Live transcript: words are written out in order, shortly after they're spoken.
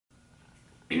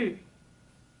Okay.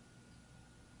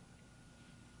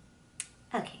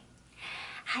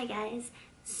 Hi guys.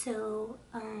 So,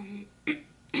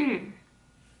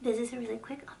 this is a really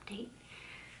quick update.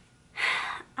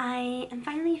 I am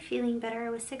finally feeling better. I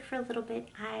was sick for a little bit.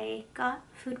 I got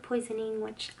food poisoning,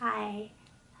 which I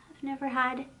have never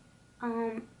had,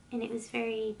 and it was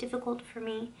very difficult for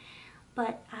me,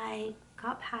 but I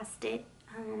got past it.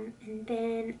 And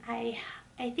then I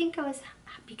think I was,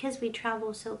 because we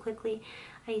travel so quickly,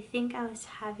 I think I was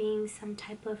having some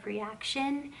type of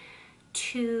reaction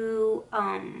to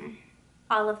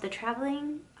all of the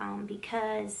traveling,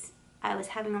 because I was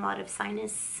having a lot of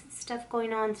sinus stuff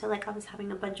going on. So like I was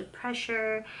having a bunch of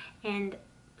pressure and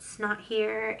snot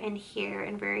here and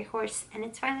very hoarse, and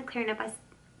it's finally clearing up.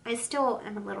 I still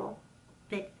am a little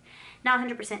bit, not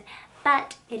 100%,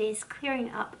 but it is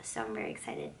clearing up, so I'm very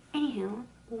excited. Anywho,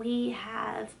 we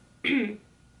have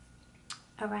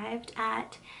arrived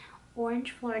at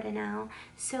Orange, Florida now.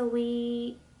 So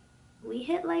we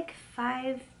hit like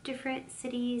 5 different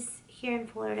cities here in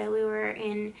Florida. We were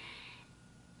in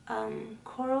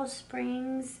Coral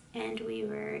Springs, and we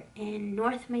were in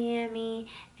North Miami,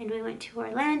 and we went to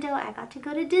Orlando. I got to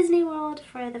go to Disney World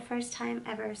for the first time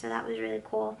ever, so that was really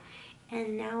cool.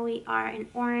 And now we are in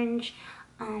Orange,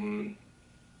 and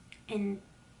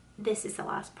this is the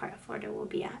last part of Florida we'll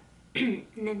be at, and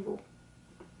then we'll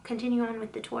continue on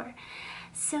with the tour.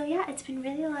 So yeah, it's been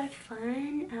really a lot of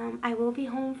fun. I will be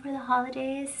home for the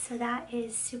holidays, so that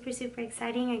is super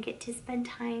exciting. I get to spend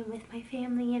time with my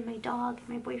family and my dog and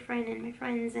my boyfriend and my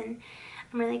friends, and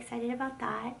I'm really excited about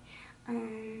that.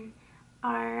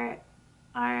 Our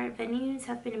venues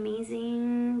have been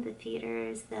amazing. The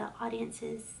theaters, the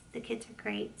audiences, the kids are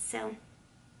great. So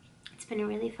it's been a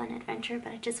really fun adventure,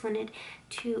 but I just wanted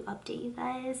to update you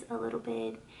guys a little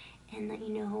bit and let you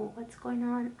know what's going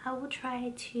on. I will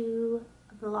try to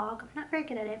vlog. I'm not very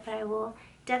good at it, but I will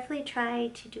definitely try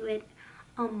to do it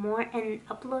more and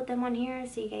upload them on here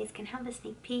so you guys can have a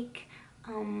sneak peek.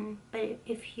 But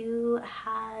if you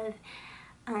have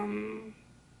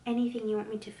anything you want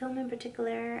me to film in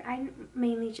particular, I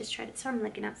mainly just try to, so I'm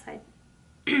looking outside.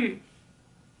 The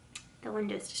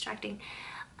window is distracting.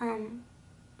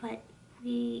 But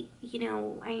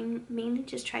I mainly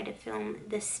just try to film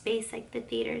the space, like the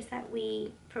theaters that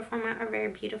we perform at are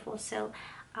very beautiful, so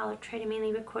I'll try to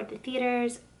mainly record the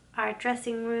theaters, our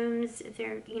dressing rooms, if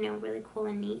they're, really cool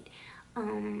and neat,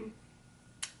 and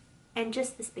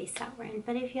just the space that we're in.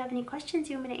 But if you have any questions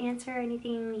you want me to answer, or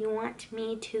anything you want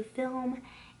me to film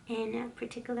in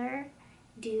particular,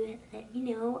 do let me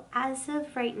know. As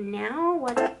of right now,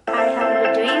 what I have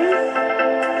been doing,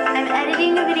 I'm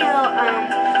editing a video.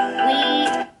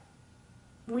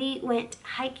 We went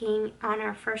hiking on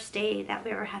our first day that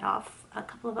we ever had off. A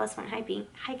couple of us went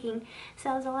hiking, so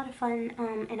that was a lot of fun.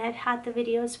 And I've had the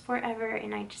videos forever,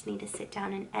 and I just need to sit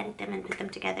down and edit them and put them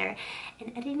together.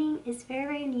 And editing is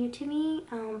very new to me,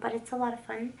 but it's a lot of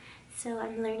fun. So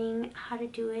I'm learning how to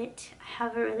do it. I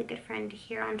have a really good friend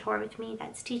here on tour with me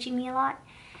that's teaching me a lot.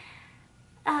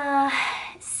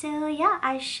 So yeah,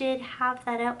 I should have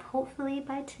that up hopefully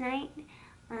by tonight.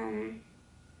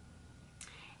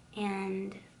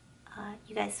 And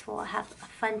you guys will have a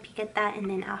fun peek at that, and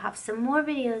then I'll have some more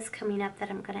videos coming up that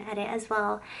I'm gonna edit as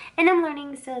well. And I'm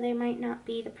learning, so they might not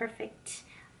be the perfect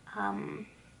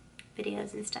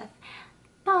videos and stuff,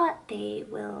 but they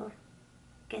will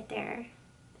get there.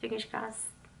 Fingers crossed,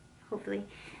 hopefully.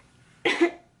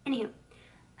 Anywho,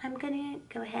 I'm gonna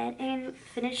go ahead and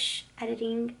finish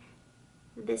editing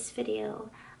this video,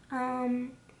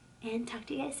 and talk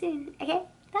to you guys soon. Okay,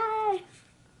 bye!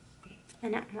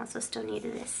 And I'm also still new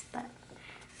to this, but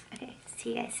okay, see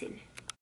you guys soon.